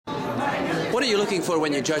What are you looking for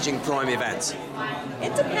when you're judging prom events?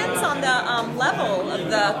 It depends on the level of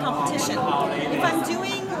the competition. If I'm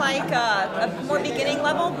doing like a more beginning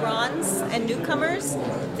level, bronze and newcomers,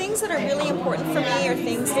 things that are really important for me are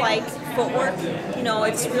things like footwork. You know,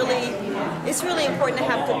 it's really important to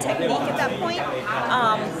have good technique at that point.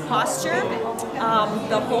 Posture,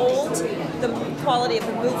 the hold, the quality of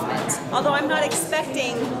the movement. Although I'm not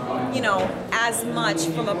expecting, you know, as much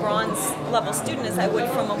from a bronze level student as I would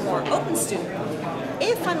from a more open student.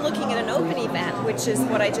 If I'm looking at an open event, which is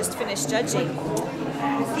what I just finished judging,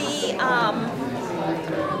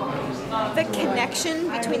 the connection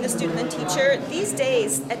between the student and teacher, these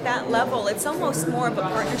days at that level, it's almost more of a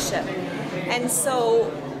partnership. And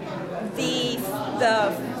so the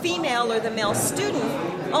female or the male student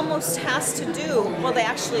almost has to do, well, they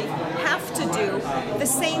actually have to do the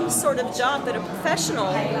same sort of job that a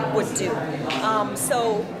professional would do.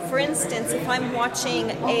 So, for instance, if I'm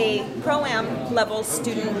watching a pro-am level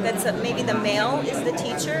student that's maybe the male is the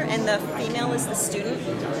teacher and the female is the student,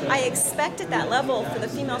 I expect at that level for the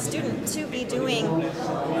female student to be doing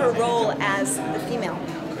her role as the female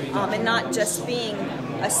and not just being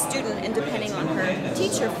a student and depending on her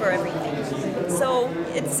teacher for everything. So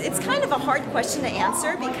it's kind of a hard question to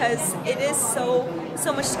answer because it is so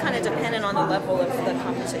much kind of dependent on the level of the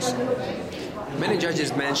competition. Many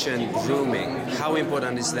judges mentioned grooming. How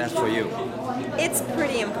important is that for you? It's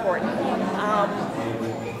pretty important.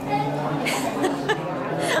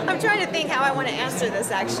 I'm trying to think how I want to answer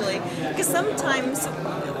this actually, because sometimes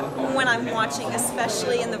when I'm watching,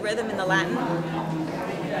 especially in the rhythm and the Latin,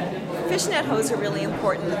 fishnet hose are really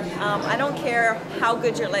important. I don't care how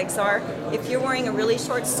good your legs are. If you're wearing a really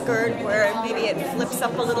short skirt where maybe it flips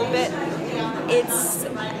up a little bit,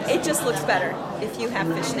 it just looks better if you have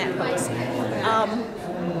fishnet hose.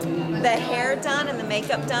 The hair done and the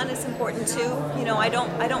makeup done is important too. You know, I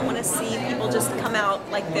don't want to see people just come out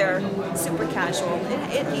like they're super casual.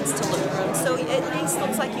 It needs to look groomed, so it at least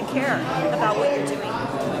looks like you care about what you're doing.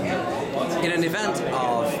 In an event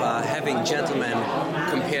of having gentlemen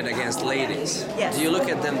compared against ladies, yes. Do you look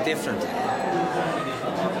at them differently?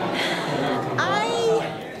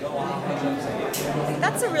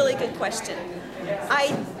 That's a really good question.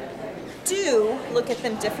 I do look at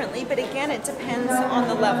them differently, but again, it depends on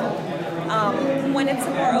the level. When it's a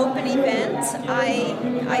more open event,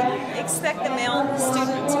 I expect the male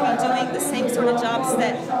student to be doing the same sort of jobs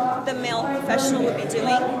that the male professional would be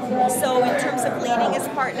doing. So in terms of leading his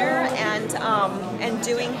partner and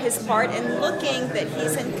doing his part and looking that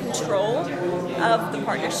he's in control of the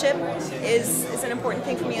partnership is an important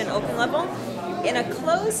thing for me on an open level. In a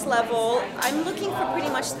closed level, I'm looking for pretty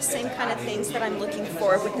much the same kind of things that I'm looking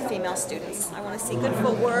for with the female students. I want to see good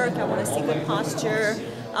footwork, I want to see good posture,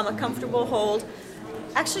 a comfortable hold.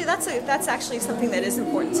 Actually, that's actually something that is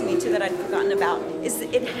important to me too that I'd forgotten about, is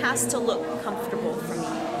that it has to look comfortable for me.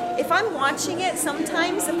 If I'm watching it,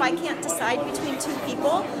 sometimes if I can't decide between two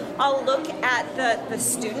people, I'll look at the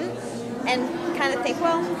student and kind of think,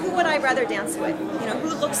 well, who would I rather dance with? You know,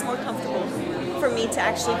 who looks more comfortable for me to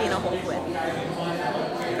actually be in a hold with?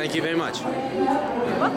 Thank you very much. You're welcome.